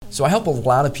So I help a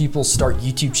lot of people start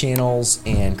YouTube channels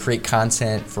and create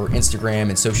content for Instagram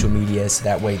and social media so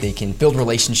that way they can build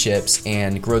relationships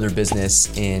and grow their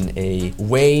business in a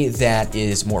way that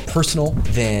is more personal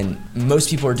than most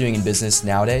people are doing in business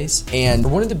nowadays. And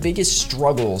one of the biggest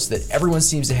struggles that everyone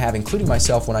seems to have, including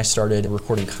myself when I started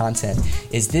recording content,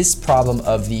 is this problem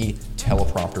of the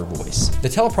teleprompter voice. The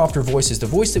teleprompter voice is the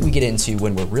voice that we get into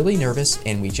when we're really nervous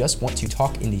and we just want to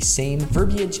talk in the same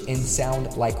verbiage and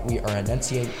sound like we are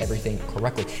enunciating everything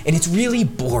correctly. And it's really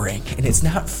boring and it's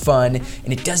not fun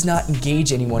and it does not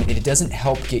engage anyone and it doesn't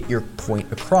help get your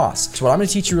point across. So what I'm gonna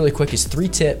teach you really quick is 3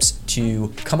 tips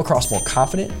to come across more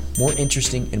confident, more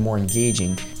interesting, and more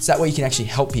engaging. So that way you can actually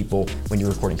help people when you're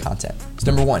recording content.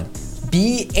 So number 1,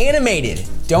 be animated.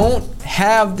 Don't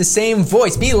have the same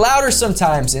voice. Be louder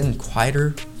sometimes and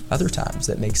quieter other times.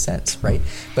 That makes sense, right?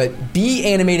 But be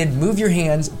animated, move your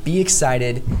hands, be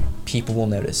excited. People will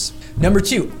notice. Number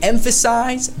 2,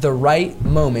 emphasize the right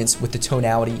moments with the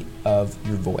tonality of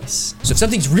your voice. So if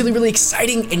something's really, really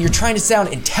exciting and you're trying to sound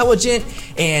intelligent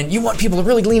and you want people to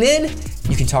really lean in,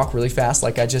 you can talk really fast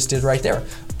like I just did right there.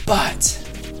 But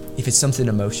if it's something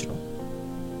emotional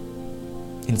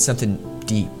and it's something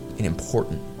deep and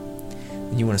important,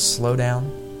 and you want to slow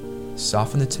down,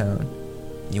 soften the tone,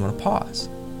 and you want to pause.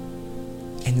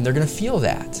 And then they're going to feel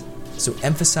that. So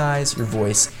emphasize your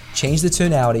voice, change the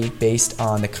tonality based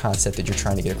on the concept that you're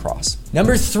trying to get across.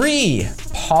 Number 3,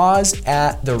 pause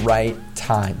at the right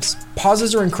times.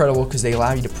 Pauses are incredible because they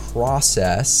allow you to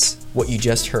process what you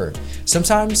just heard.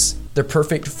 Sometimes they're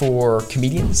perfect for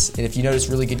comedians, and if you notice,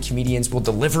 really good comedians will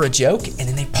deliver a joke and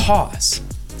then they pause.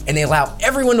 And they allow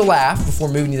everyone to laugh before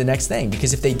moving to the next thing.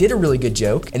 Because if they did a really good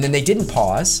joke and then they didn't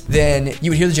pause, then you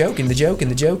would hear the joke and the joke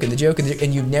and the joke and the joke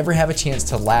and you'd never have a chance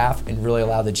to laugh and really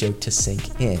allow the joke to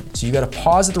sink in. So you gotta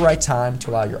pause at the right time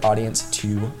to allow your audience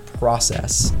to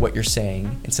process what you're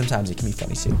saying, and sometimes it can be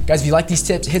funny too. Guys, if you like these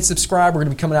tips, hit subscribe. We're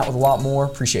gonna be coming out with a lot more.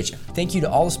 Appreciate you. Thank you to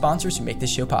all the sponsors who make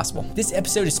this show possible. This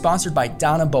episode is sponsored by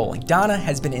Donna Bowling. Donna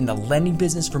has been in the lending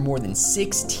business for more than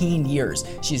 16 years.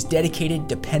 She is dedicated,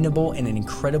 dependable, and an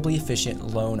incredibly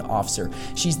efficient loan officer.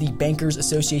 She's the Bankers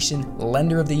Association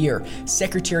Lender of the Year,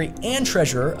 Secretary and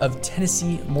Treasurer of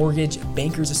Tennessee Mortgage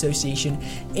Bankers Association,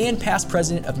 and past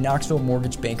president of Knoxville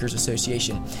Mortgage Bankers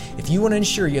Association. If you want to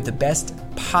ensure you have the best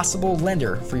possible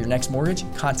lender for your next mortgage,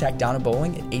 contact Donna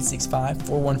Bowling at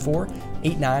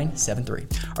 865-414-8973.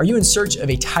 Are you in search of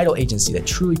a title agency that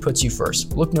truly puts you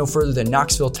first? Look no further than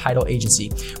Knoxville Title Agency,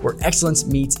 where excellence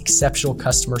meets exceptional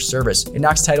customer service. At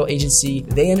Knox Title Agency,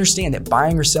 they understand that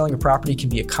buying or selling a property can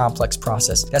be a complex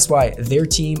process. That's why their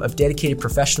team of dedicated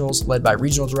professionals, led by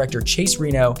Regional Director Chase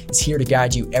Reno, is here to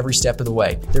guide you every step of the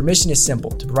way. Their mission is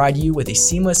simple: to provide you with a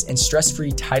seamless and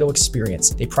stress-free title experience.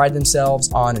 They pride themselves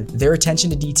on their attention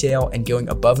to detail and going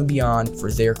above and beyond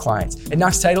for their clients. At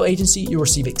Knox Title Agency, you'll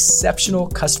receive exceptional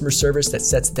customer service that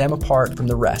sets them apart from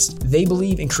the rest. They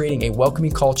believe in creating a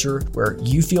welcoming culture where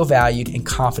you feel valued and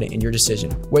confident in your decision.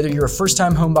 Whether you're a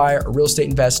first-time home buyer, a real estate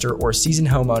investor, or a seasoned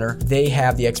homeowner, they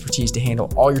have the expertise to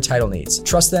handle all your title needs.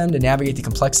 Trust them to navigate the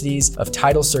complexities of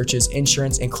title searches,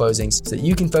 insurance, and closings so that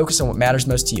you can focus on what matters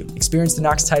most to you. Experience the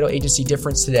Knox Title Agency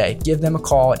difference today. Give them a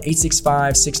call at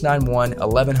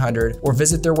 865-691-1100 or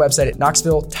visit their website at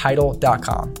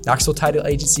knoxvilletitle.com. Knoxville Title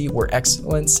Agency, where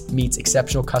excellence meets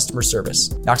exceptional customer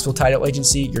service. Knoxville Title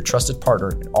Agency, your trusted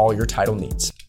partner in all your title needs.